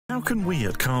How can we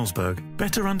at Carlsberg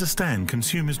better understand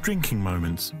consumers' drinking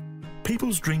moments?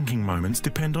 People's drinking moments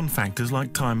depend on factors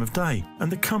like time of day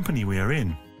and the company we are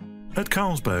in. At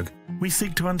Carlsberg, we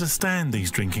seek to understand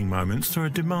these drinking moments through a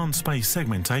demand-space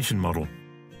segmentation model.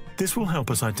 This will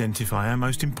help us identify our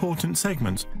most important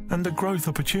segments and the growth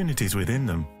opportunities within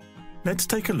them. Let's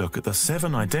take a look at the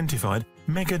 7 identified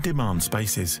mega demand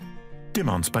spaces.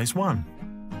 Demand space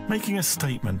 1. Making a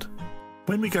statement.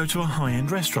 When we go to a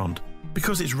high-end restaurant,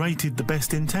 because it's rated the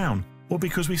best in town, or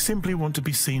because we simply want to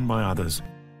be seen by others.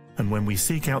 And when we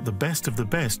seek out the best of the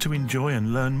best to enjoy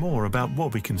and learn more about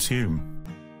what we consume.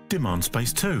 Demand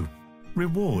space 2.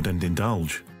 Reward and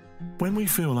indulge. When we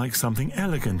feel like something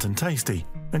elegant and tasty,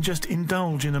 and just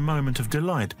indulge in a moment of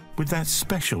delight with that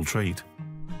special treat.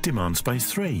 Demand space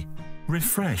 3.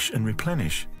 Refresh and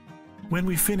replenish. When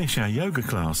we finish our yoga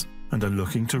class and are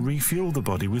looking to refuel the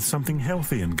body with something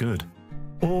healthy and good.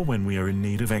 Or when we are in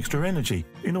need of extra energy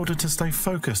in order to stay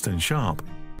focused and sharp.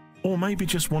 Or maybe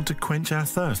just want to quench our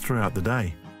thirst throughout the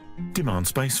day. Demand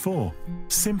space 4.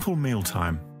 Simple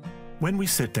mealtime. When we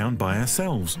sit down by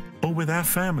ourselves or with our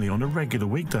family on a regular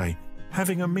weekday,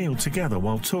 having a meal together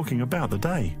while talking about the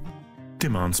day.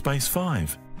 Demand space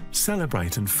 5.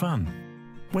 Celebrate and fun.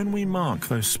 When we mark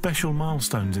those special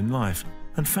milestones in life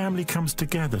and family comes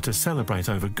together to celebrate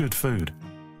over good food.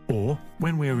 Or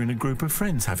when we are in a group of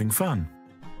friends having fun.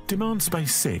 Demand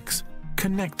space 6.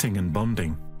 Connecting and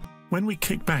bonding. When we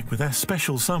kick back with our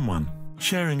special someone,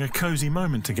 sharing a cozy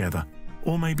moment together,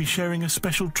 or maybe sharing a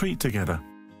special treat together.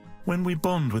 When we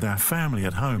bond with our family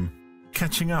at home,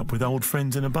 catching up with old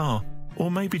friends in a bar, or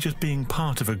maybe just being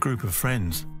part of a group of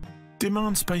friends.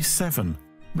 Demand space 7.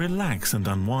 Relax and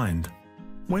unwind.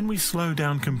 When we slow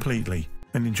down completely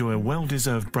and enjoy a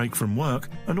well-deserved break from work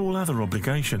and all other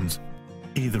obligations,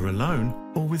 either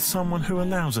alone or with someone who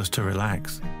allows us to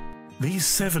relax. These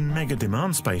 7 mega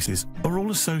demand spaces are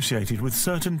all associated with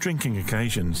certain drinking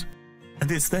occasions, and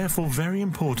it's therefore very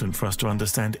important for us to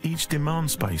understand each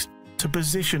demand space to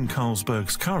position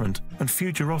Carlsberg's current and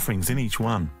future offerings in each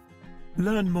one.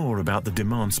 Learn more about the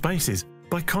demand spaces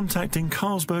by contacting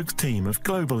Carlsberg's team of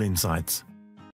Global Insights.